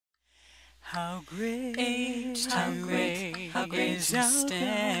How great, how great, how great is our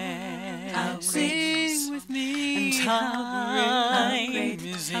God. How great, sing with me, and how great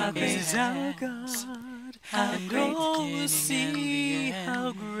is our God. And all will see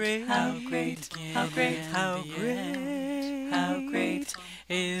how great, how great, how great, how great, how great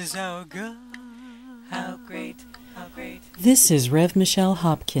is our God. How great, how great. This is Rev. Michelle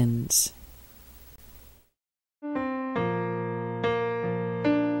Hopkins.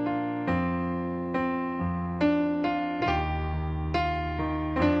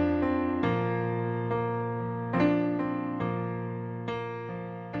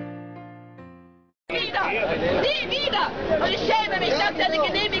 Nie wieder! Und ich schäme mich, dass er eine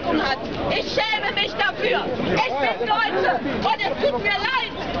Genehmigung hat. Ich schäme mich dafür. Ich bin Deutsche und es tut mir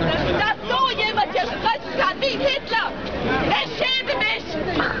leid, dass so jemand hier sprechen kann wie Hitler. Ich schäme mich.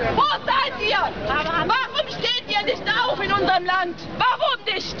 Wo seid ihr? Warum steht ihr nicht auf in unserem Land? Warum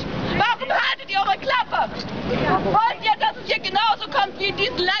nicht? Warum haltet ihr eure Klappe? Wollt ihr, dass es hier genauso kommt wie in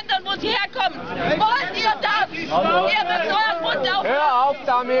diesen Ländern, wo sie herkommen? Wollt ihr das? Ihr müsst euren Mund aufmachen. Hör auf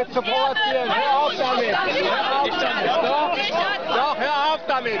damit zu provozieren. Hör auf damit. Doch, hör auf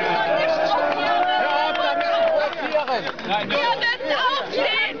damit. Hör auf damit zu provozieren. Wir müssen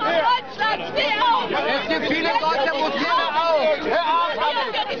aufstehen. Deutschland, steh auf. Es gibt viele Deutsche, wo sie auf. Hör auf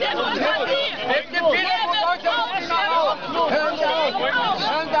damit. Es gibt viele Deutsche, wo sie auf. Hören Sie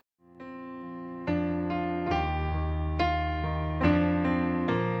auf.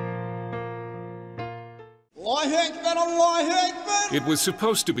 It was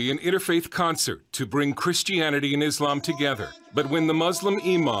supposed to be an interfaith concert to bring Christianity and Islam together. But when the Muslim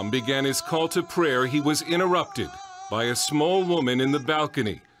imam began his call to prayer, he was interrupted by a small woman in the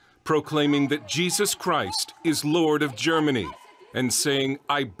balcony proclaiming that Jesus Christ is Lord of Germany and saying,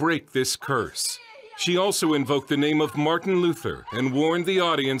 "I break this curse." She also invoked the name of Martin Luther and warned the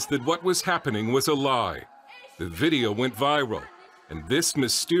audience that what was happening was a lie. The video went viral, and this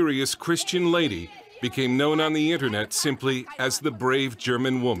mysterious Christian lady became known on the internet simply as the brave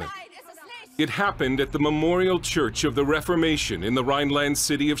German woman. It happened at the Memorial Church of the Reformation in the Rhineland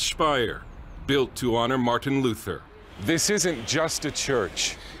city of Speyer, built to honor Martin Luther. This isn't just a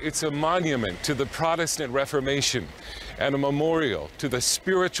church. It's a monument to the Protestant Reformation and a memorial to the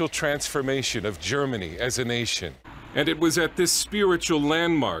spiritual transformation of Germany as a nation. And it was at this spiritual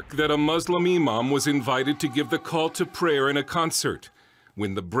landmark that a Muslim imam was invited to give the call to prayer in a concert.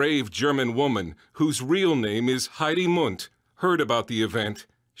 When the brave German woman, whose real name is Heidi Mundt, heard about the event,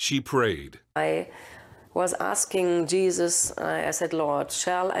 she prayed. I was asking Jesus, I said, Lord,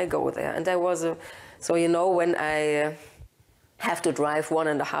 shall I go there? And there was so you know, when I have to drive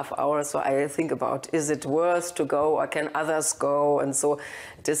 1.5 hours, so I think about, is it worth to go or can others go? And so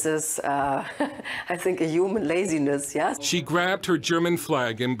this is, I think, a human laziness, yes? She grabbed her German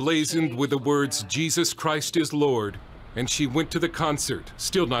flag emblazoned with the words, "Jesus Christ is Lord," and she went to the concert,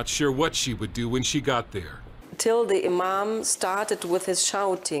 still not sure what she would do when she got there. Till the imam started with his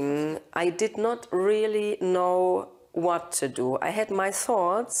shouting, I did not really know what to do. I had my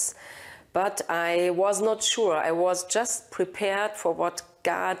thoughts, but I was not sure. I was just prepared for what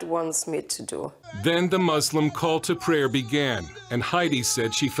God wants me to do. Then the Muslim call to prayer began, and Heidi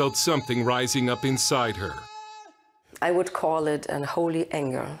said she felt something rising up inside her. I would call it an holy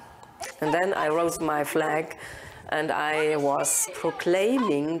anger. And then I raised my flag, and I was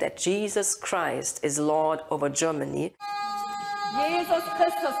proclaiming that Jesus Christ is Lord over Germany. Jesus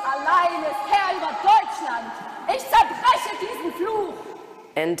Christus allein ist Herr über Deutschland. Ich zerbreche diesen Fluch.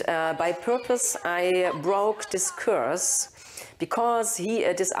 And by purpose I broke this curse, because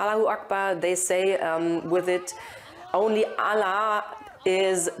this Allahu Akbar, they say with it, only Allah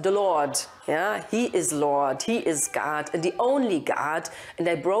is the Lord. Yeah, He is Lord, He is God, and the only God. And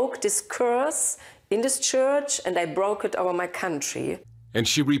I broke this curse in this church, and I broke it over my country. And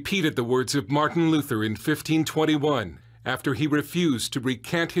she repeated the words of Martin Luther in 1521, after he refused to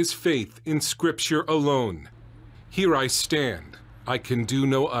recant his faith in Scripture alone. "Here I stand, I can do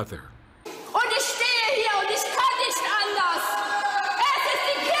no other." Und ich stehe hier und ich kann nicht anders. Es ist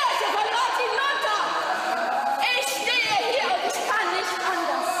die Kirche von Martin Luther. Ich stehe hier und ich kann nicht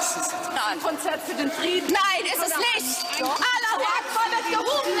anders. Das ist ein Konzert für den Frieden. Nein, ist es nicht. Allahu Akbar wird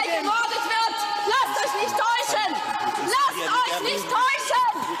gerufen, wenn gemordet wird. Lasst euch nicht täuschen! Lasst euch nicht täuschen!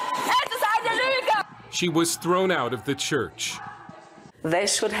 Es ist eine Lüge! She was thrown out of the church. They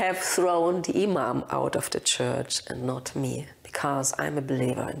should have thrown the imam out of the church and not me, because I'm a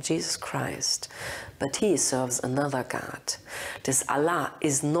believer in Jesus Christ. But he serves another God. This Allah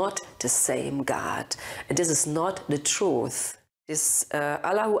is not the same God, and this is not the truth. This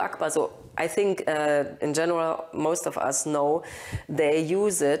Allahu Akbar, so I think in general most of us know they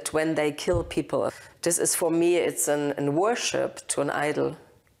use it when they kill people. This is for me, it's a worship to an idol,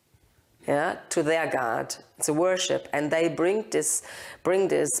 yeah, to their God. It's a worship, and they bring this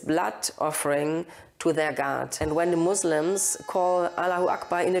blood offering to their God. And when the Muslims call Allahu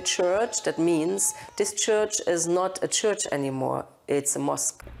Akbar in a church, that means this church is not a church anymore, it's a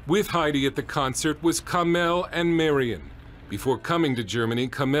mosque. With Heidi at the concert was Kamel and Marian. Before coming to Germany,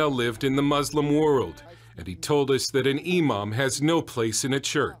 Kamel lived in the Muslim world, and he told us that an imam has no place in a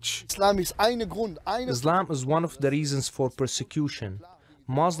church. Islam is one of the reasons for persecution.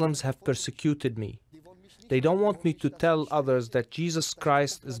 Muslims have persecuted me. They don't want me to tell others that Jesus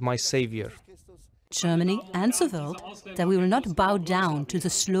Christ is my Savior. Germany and the world, that we will not bow down to the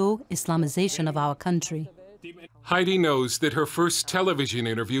slow Islamization of our country. Heidi knows that her first television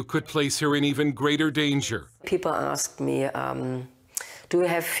interview could place her in even greater danger. People ask me, do you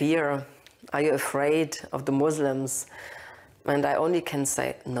have fear? Are you afraid of the Muslims? And I only can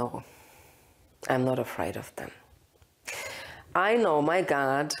say, no, I'm not afraid of them. I know my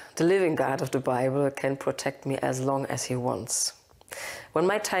God, the living God of the Bible, can protect me as long as he wants. When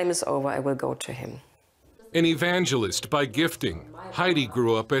my time is over, I will go to him. An evangelist by gifting, Heidi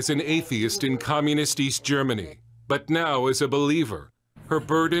grew up as an atheist in communist East Germany. But now, as a believer, her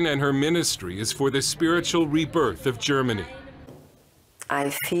burden and her ministry is for the spiritual rebirth of Germany.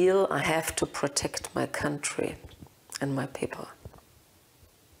 I feel I have to protect my country and my people.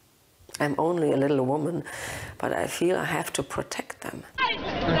 I'm only a little woman, but I feel I have to protect them.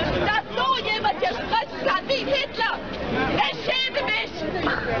 Dass so jemand hier sprechen kann wie Hitler! Ich schäme mich!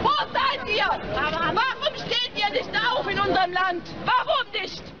 Wo seid ihr? Warum steht ihr nicht auf in unserem Land? Warum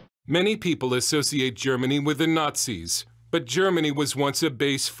nicht? Many people associate Germany with the Nazis, but Germany was once a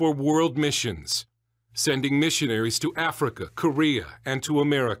base for world missions, sending missionaries to Africa, Korea, and to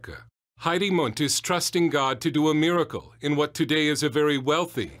America. Heidi Munt is trusting God to do a miracle in what today is a very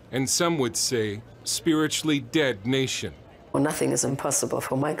wealthy, and some would say, spiritually dead nation. Well, nothing is impossible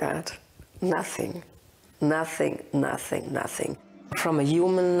for my God. Nothing. Nothing, nothing, nothing. From a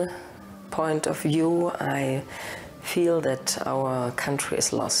human point of view, I feel that our country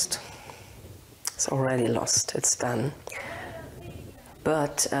is lost. It's already lost, it's done.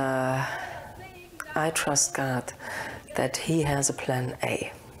 But I trust God that he has a plan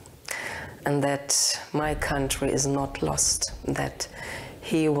A, and that my country is not lost, that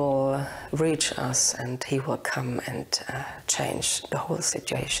he will reach us and he will come and change the whole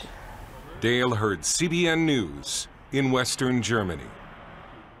situation. Dale Hurd, CBN News in Western Germany.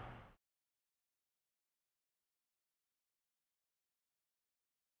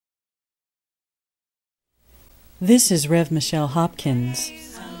 This is Rev Michelle Hopkins.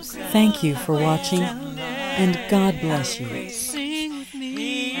 Thank you for watching, and God bless you. Sing with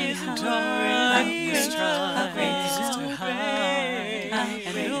me, and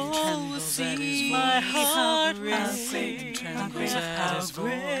all will see my heart trembles at his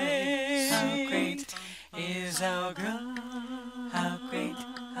voice. How great is our God.